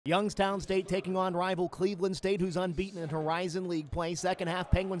Youngstown State taking on rival Cleveland State, who's unbeaten in Horizon League play. Second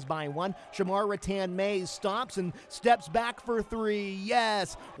half, Penguins by one. Shamar Rattan-Mays stops and steps back for three.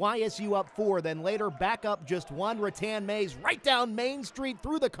 Yes, YSU up four. Then later, back up just one. Rattan-Mays right down Main Street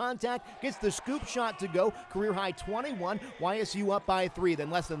through the contact, gets the scoop shot to go. Career high 21. YSU up by three. Then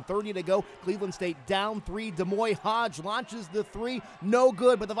less than 30 to go. Cleveland State down three. Demoy Hodge launches the three. No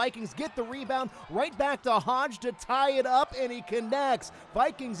good, but the Vikings get the rebound. Right back to Hodge to tie it up, and he connects.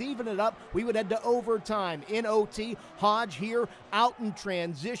 Vikings even it up. We would head to overtime. In OT, Hodge here out in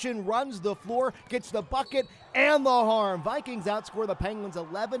transition, runs the floor, gets the bucket and the harm. Vikings outscore the Penguins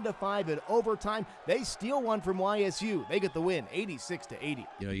 11-5 in overtime. They steal one from YSU. They get the win 86-80.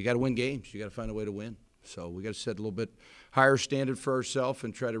 You know, you got to win games. You got to find a way to win. So we got to set a little bit higher standard for ourselves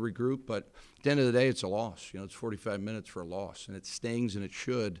and try to regroup. But at the end of the day, it's a loss. You know, it's 45 minutes for a loss, and it stings and it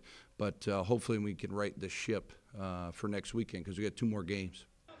should. But hopefully we can right the ship for next weekend because we got two more games.